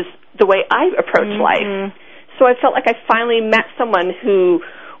life, which is the way I approach life. So I felt like I finally met someone who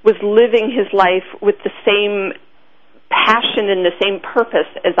was living his life with the same passion and the same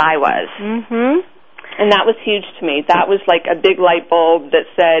purpose as I was. And that was huge to me. That was like a big light bulb that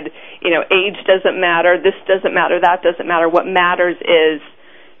said, age doesn't matter, this doesn't matter, that doesn't matter. What matters is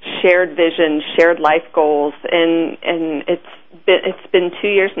shared vision, shared life goals, and been 2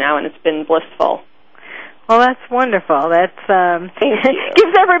 years now, and it's been blissful. Well, that's wonderful. That's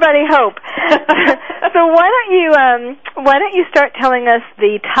gives everybody hope. So why don't you start telling us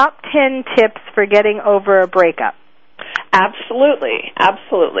the top 10 tips for getting over a breakup? Absolutely.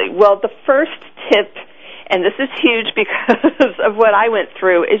 Well, the first tip, and this is huge because of what I went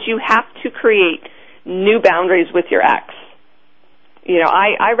through, is you have to create new boundaries with your ex. You know,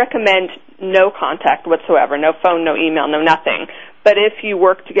 I recommend no contact whatsoever, no phone, no email, no nothing. But if you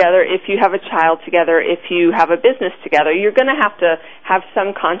work together, if you have a child together, if you have a business together, you're going to have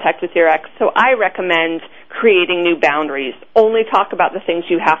some contact with your ex. So I recommend creating new boundaries. Only talk about the things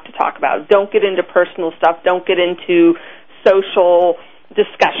you have to talk about. Don't get into personal stuff. Don't get into social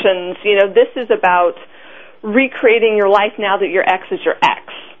discussions. You know, this is about recreating your life now that your ex is your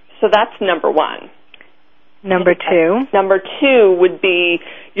ex. So that's number one. Number two would be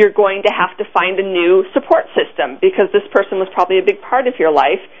you're going to have to find a new support system because this person was probably a big part of your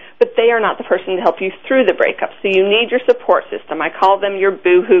life, but they are not the person to help you through the breakup. So you need your support system. I call them your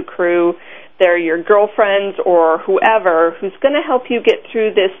boohoo crew. They're your girlfriends or whoever who's going to help you get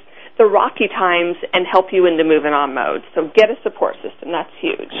through the rocky times and help you into moving on mode. So get a support system. That's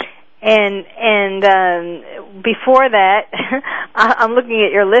huge. And before that, I'm looking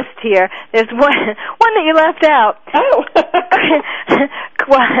at your list here. There's one that you left out. Oh.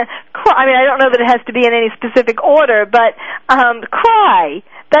 I mean, I don't know that it has to be in any specific order, but cry.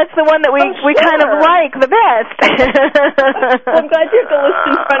 That's the one that we kind of like the best. I'm glad you have the list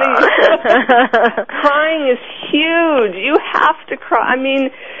in front of you. Crying is huge. You have to cry. I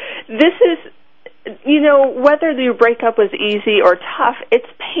mean, this is... You know, whether your breakup was easy or tough, it's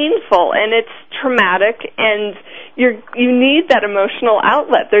painful and it's traumatic, and you need that emotional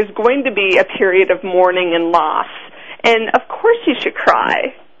outlet. There's going to be a period of mourning and loss, and of course you should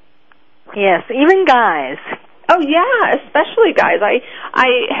cry. Yes, even guys. Oh yeah, especially guys.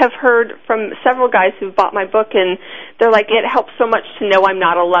 I have heard from several guys who've bought my book, and they're like, it helps so much to know I'm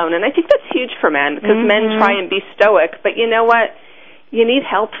not alone, and I think that's huge for men because men try and be stoic, but you know what? You need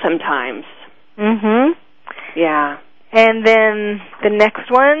help sometimes. Mm-hmm. Yeah. And then the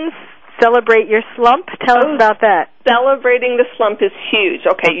next one, celebrate your slump. Tell us about that. Celebrating the slump is huge.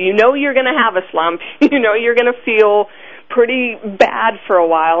 Okay, you know you're going to have a slump. You know you're going to feel pretty bad for a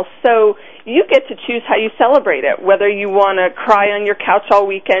while. So you get to choose how you celebrate it, whether you want to cry on your couch all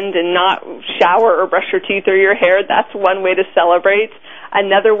weekend and not shower or brush your teeth or your hair. That's one way to celebrate.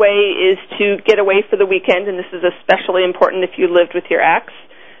 Another way is to get away for the weekend, and this is especially important if you lived with your ex.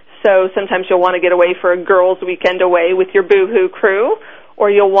 So sometimes you'll want to get away for a girls' weekend away with your boohoo crew, or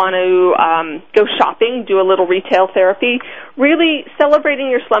you'll want to go shopping, do a little retail therapy. Really,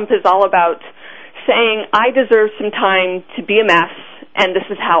 celebrating your slump is all about saying, I deserve some time to be a mess, and this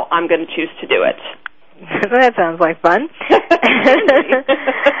is how I'm going to choose to do it. That sounds like fun.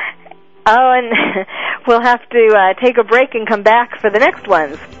 Oh, and we'll have to take a break and come back for the next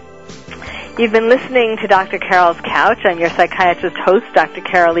ones. You've been listening to Dr. Carol's Couch. I'm your psychiatrist host, Dr.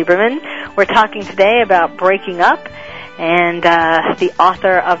 Carol Lieberman. We're talking today about breaking up, and the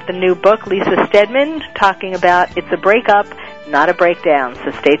author of the new book, Lisa Stedman, talking about it's a breakup, not a breakdown,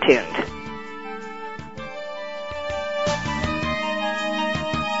 so stay tuned.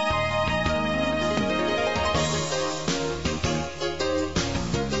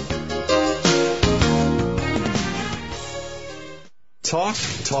 Talk,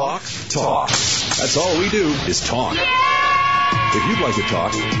 talk, talk. That's all we do is talk. If you'd like to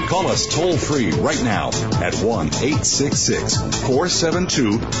talk, call us toll-free right now at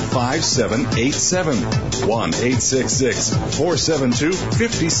 1-866-472-5787.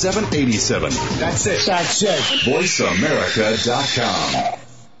 1-866-472-5787. That's it. VoiceAmerica.com.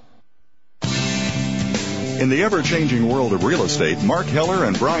 In the ever-changing world of real estate, Mark Heller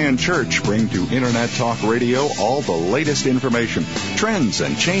and Brian Church bring to Internet Talk Radio all the latest information, trends,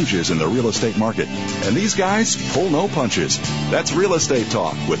 and changes in the real estate market. And these guys pull no punches. That's Real Estate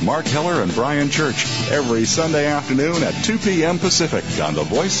Talk with Mark Heller and Brian Church every Sunday afternoon at 2 p.m. Pacific on the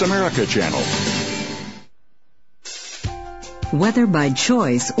Voice America channel. Whether by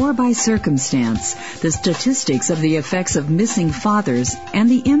choice or by circumstance, the statistics of the effects of missing fathers and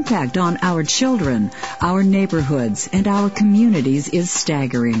the impact on our children, our neighborhoods, and our communities is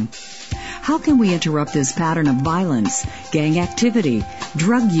staggering. How can we interrupt this pattern of violence, gang activity,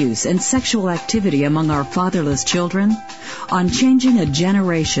 drug use, and sexual activity among our fatherless children? On Changing a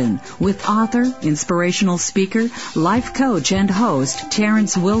Generation with author, inspirational speaker, life coach, and host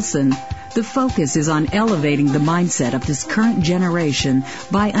Terrence Wilson, The focus is on elevating the mindset of this current generation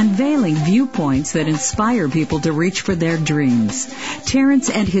by unveiling viewpoints that inspire people to reach for their dreams. Terrence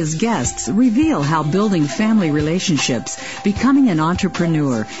and his guests reveal how building family relationships, becoming an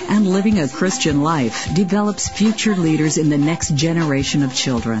entrepreneur, and living a Christian life develops future leaders in the next generation of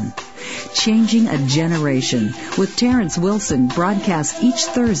children. Changing a Generation with Terrence Wilson broadcasts each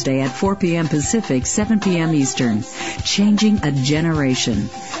Thursday at 4 p.m. Pacific, 7 p.m. Eastern. Changing a Generation,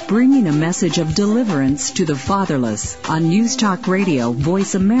 bringing a message of deliverance to the fatherless on News Talk Radio,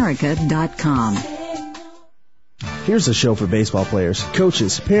 VoiceAmerica.com. Here's a show for baseball players,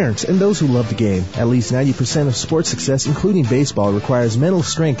 coaches, parents, and those who love the game. At least 90% of sports success, including baseball, requires mental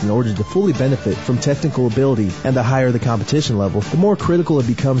strength in order to fully benefit from technical ability. And the higher the competition level, the more critical it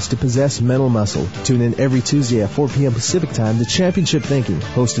becomes to possess mental muscle. Tune in every Tuesday at 4 p.m. Pacific Time to Championship Thinking,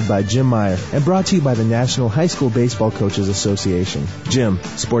 hosted by Jim Meyer, and brought to you by the National High School Baseball Coaches Association. Jim,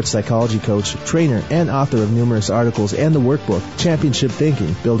 sports psychology coach, trainer, and author of numerous articles and the workbook, Championship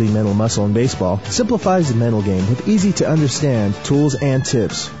Thinking, Building Mental Muscle in Baseball, simplifies the mental game with easy-to-understand tools and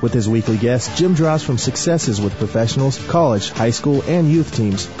tips. With his weekly guests, Jim draws from successes with professionals, college, high school, and youth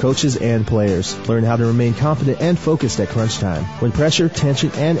teams, coaches, and players. Learn how to remain confident and focused at crunch time, when pressure,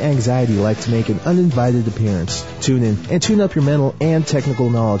 tension, and anxiety like to make an uninvited appearance. Tune in and tune up your mental and technical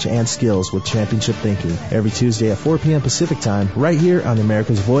knowledge and skills with Championship Thinking every Tuesday at 4 p.m. Pacific Time, right here on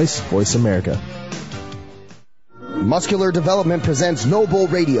America's Voice, Voice America. Muscular Development presents No Bull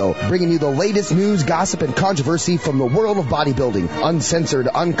Radio, bringing you the latest news, gossip, and controversy from the world of bodybuilding. Uncensored,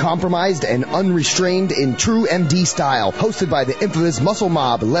 uncompromised, and unrestrained in true MD style. Hosted by the infamous Muscle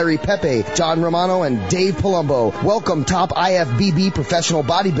Mob, Larry Pepe, John Romano, and Dave Palumbo. Welcome top IFBB professional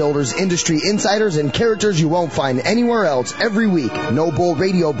bodybuilders, industry insiders, and characters you won't find anywhere else every week. No Bull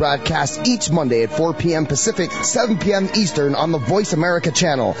Radio broadcasts each Monday at 4 p.m. Pacific, 7 p.m. Eastern on the Voice America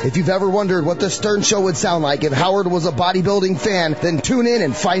channel. If you've ever wondered what the Stern Show would sound like if Howard was a bodybuilding fan, then tune in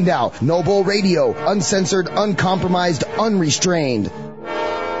and find out. No Bull Radio, uncensored, uncompromised, unrestrained.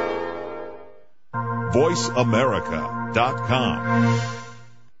 VoiceAmerica.com.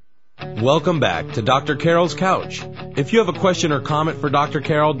 Welcome back to Dr. Carol's Couch. If you have a question or comment for Dr.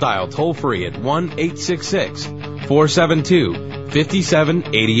 Carol, dial toll free at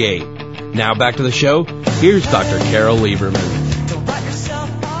 1-866-472-5788. Now back to the show. Here's Dr. Carol Lieberman.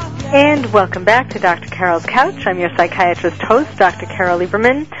 And welcome back to Dr. Carol's Couch. I'm your psychiatrist host, Dr. Carol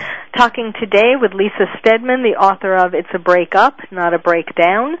Lieberman, talking today with Lisa Stedman, the author of It's a Breakup, Not a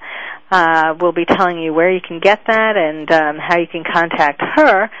Breakdown. We'll be telling you where you can get that and how you can contact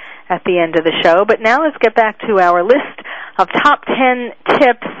her at the end of the show. But now let's get back to our list of top 10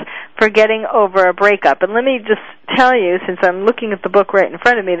 tips for getting over a breakup. And let me just tell you, since I'm looking at the book right in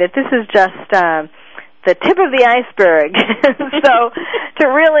front of me, that this is just the tip of the iceberg. So to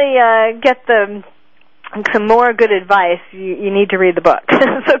really get some more good advice, you need to read the book.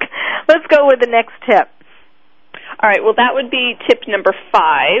 So let's go with the next tip. All right, well, that would be tip number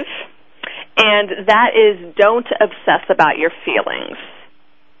 5, and that is don't obsess about your feelings.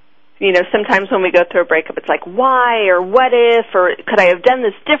 You know, sometimes when we go through a breakup, it's like, why, or what if, or could I have done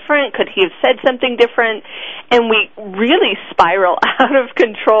this different? Could he have said something different? And we really spiral out of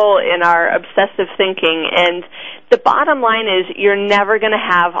control in our obsessive thinking. And the bottom line is you're never going to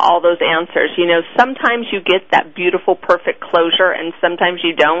have all those answers. You know, sometimes you get that beautiful, perfect closure, and sometimes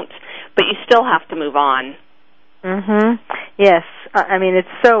you don't, but you still have to move on. Yes. I mean,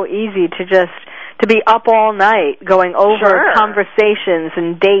 it's so easy to be up all night going over conversations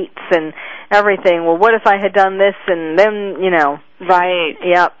and dates and everything. Well, what if I had done this and then, you know. Right.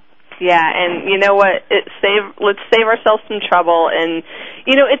 Yep. Yeah, and you know what? Let's save ourselves some trouble. And,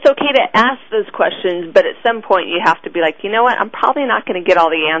 you know, it's okay to ask those questions, but at some point you have to be like, you know what? I'm probably not going to get all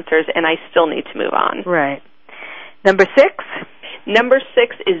the answers, and I still need to move on. Right. Number 6? Number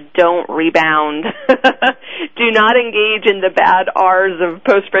 6 is don't rebound. Do not engage in the bad R's of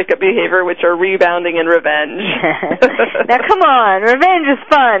post-breakup behavior, which are rebounding and revenge. Now, come on. Revenge is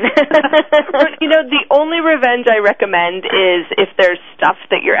fun. You know, the only revenge I recommend is if there's stuff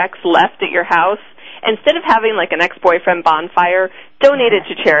that your ex left at your house, instead of having like an ex-boyfriend bonfire, donate it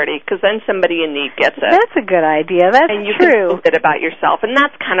to charity, because then somebody in need gets it. That's a good idea. That's true. And you can feel it about yourself, and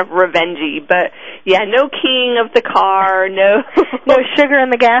that's kind of revengey. But, yeah, no keying of the car, no sugar in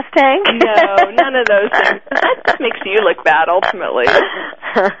the gas tank? No, none of those things. That just makes you look bad, ultimately.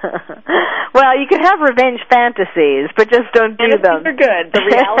 Well, you can have revenge fantasies, but just don't do them. They're good. The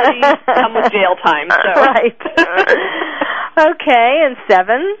realities come with jail time. So. Right. Okay, and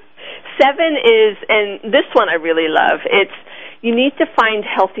 7? 7 is, and this one I really love, it's you need to find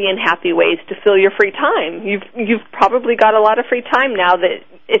healthy and happy ways to fill your free time. You've probably got a lot of free time now that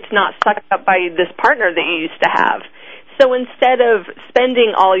it's not sucked up by this partner that you used to have. So instead of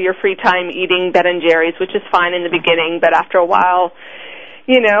spending all your free time eating Ben & Jerry's, which is fine in the beginning, but after a while,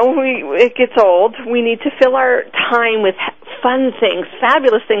 it gets old, we need to fill our time with fun things,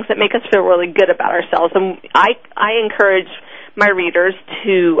 fabulous things that make us feel really good about ourselves. And I encourage my readers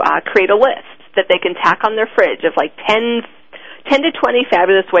to create a list that they can tack on their fridge of like 10 to 20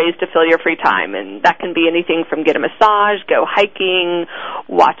 fabulous ways to fill your free time, and that can be anything from get a massage, go hiking,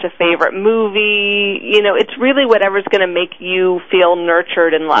 watch a favorite movie. It's really whatever's going to make you feel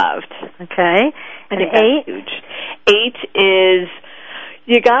nurtured and loved. Okay. And 8? Huge. 8 is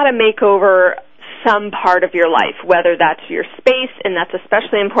you got to make over some part of your life, whether that's your space, and that's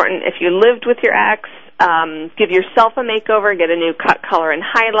especially important if you lived with your ex. Give yourself a makeover, get a new cut, color, and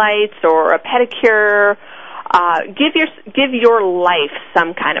highlights, or a pedicure. Give your life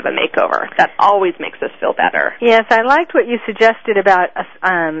some kind of a makeover. That always makes us feel better. Yes, I liked what you suggested about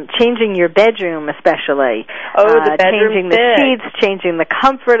changing your bedroom, especially. The bedroom, changing the sheets, changing the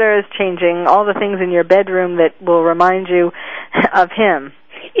comforters, changing all the things in your bedroom that will remind you of him.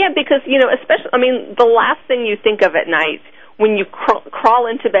 Yeah, because especially, the last thing you think of at night when you crawl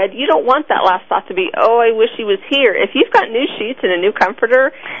into bed, you don't want that last thought to be, oh, I wish he was here. If you've got new sheets and a new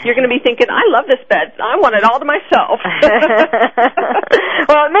comforter, you're going to be thinking, I love this bed. I want it all to myself.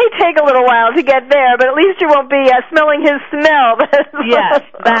 Well, it may take a little while to get there, but at least you won't be smelling his smell. Yes,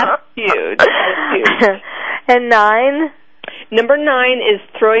 that's huge. That's huge. And 9? Number 9 is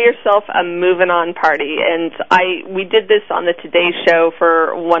throw yourself a moving on party, and we did this on the Today Show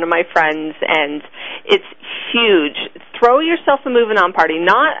for one of my friends, and it's huge. Throw yourself a moving on party.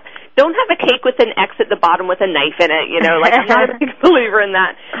 Don't have a cake with an X at the bottom with a knife in it. I'm not a big believer in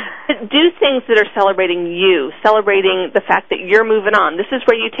that. But do things that are celebrating you, celebrating the fact that you're moving on. This is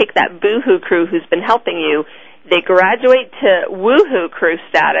where you take that boo-hoo crew who's been helping you. They graduate to woo-hoo crew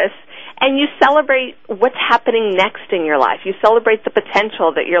status. And you celebrate what's happening next in your life. You celebrate the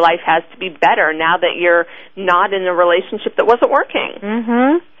potential that your life has to be better now that you're not in a relationship that wasn't working.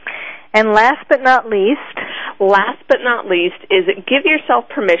 Mm-hmm. And last but not least is give yourself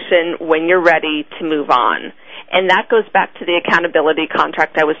permission when you're ready to move on. And that goes back to the accountability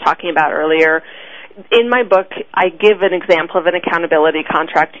contract I was talking about earlier. In my book, I give an example of an accountability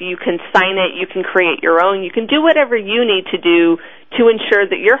contract. You can sign it. You can create your own. You can do whatever you need to do to ensure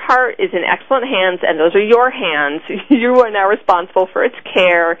that your heart is in excellent hands, and those are your hands. You are now responsible for its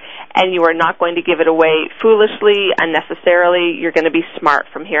care, and you are not going to give it away foolishly, unnecessarily. You're going to be smart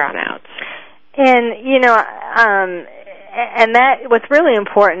from here on out. And, and that what's really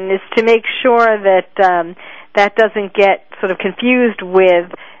important is to make sure that that doesn't get sort of confused with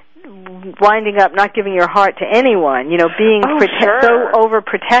winding up not giving your heart to anyone, being so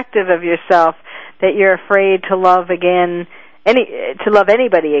overprotective of yourself that you're afraid to love anybody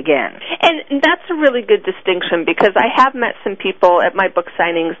again. And that's a really good distinction, because I have met some people at my book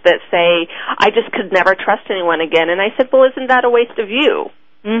signings that say, I just could never trust anyone again. And I said, well, isn't that a waste of you?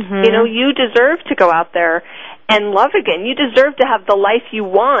 Mm-hmm. You deserve to go out there and love again. You deserve to have the life you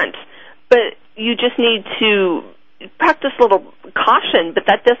want, but you just need to practice a little caution, but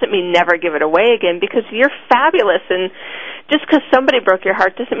that doesn't mean never give it away again, because you're fabulous, and just because somebody broke your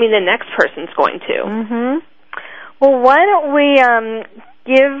heart doesn't mean the next person's going to. Mm-hmm. Well, why don't we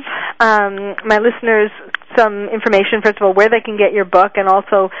give my listeners some information, first of all, where they can get your book and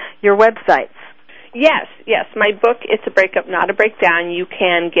also your websites. Yes. My book, It's a Breakup, Not a Breakdown, you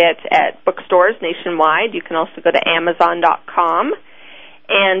can get at bookstores nationwide. You can also go to Amazon.com.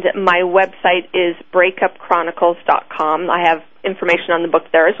 And my website is breakupchronicles.com. I have information on the book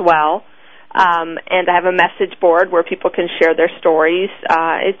there as well. And I have a message board where people can share their stories.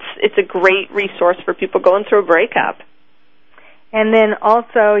 It's a great resource for people going through a breakup. And then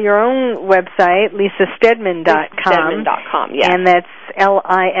also your own website, LisaStedman.com. LisaStedman.com, yes. And that's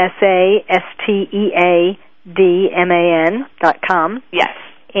LisaStedman.com. Yes.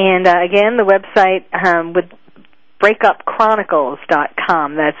 And again, the website with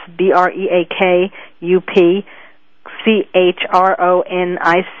breakupchronicles.com. That's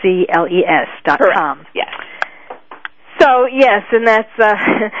BreakupChronicles.com. Yes. So, yes, and that's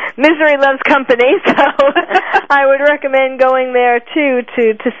Misery Loves Company, so I would recommend going there, too,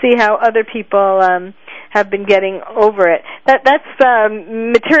 to see how other people have been getting over it. That's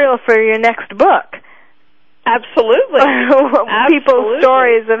material for your next book. Absolutely. People's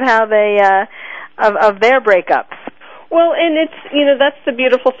stories of how they, of their breakups. Well, and it's, that's the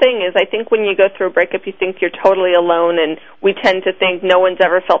beautiful thing is I think when you go through a breakup, you think you're totally alone, and we tend to think no one's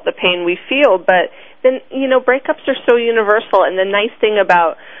ever felt the pain we feel, but then, breakups are so universal. And the nice thing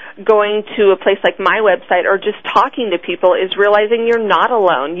about going to a place like my website or just talking to people is realizing you're not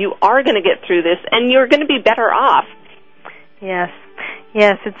alone. You are going to get through this, and you're going to be better off. Yes,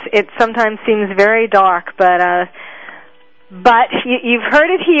 it sometimes seems very dark, but you've heard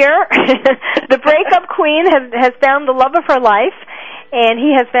it here. The breakup queen has found the love of her life, and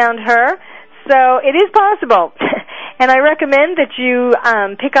he has found her. So it is possible. And I recommend that you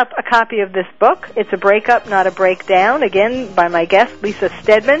pick up a copy of this book. It's A Breakup, Not a Breakdown, again, by my guest, Lisa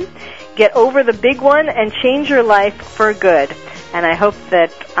Stedman. Get over the big one and change your life for good. And I hope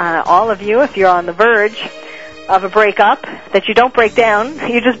that all of you, if you're on the verge of a breakup, that you don't break down.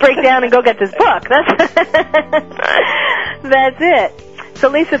 You just break down and go get this book. That's it. So,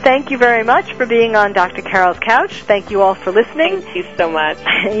 Lisa, thank you very much for being on Dr. Carol's Couch. Thank you all for listening. Thank you so much.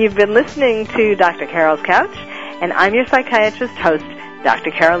 You've been listening to Dr. Carol's Couch, and I'm your psychiatrist host, Dr.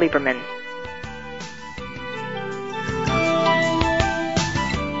 Carol Lieberman.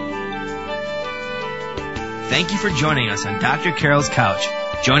 Thank you for joining us on Dr. Carol's Couch.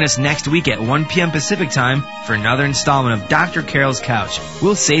 Join us next week at 1 p.m. Pacific Time for another installment of Dr. Carol's Couch.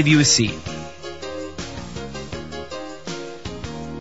 We'll save you a seat.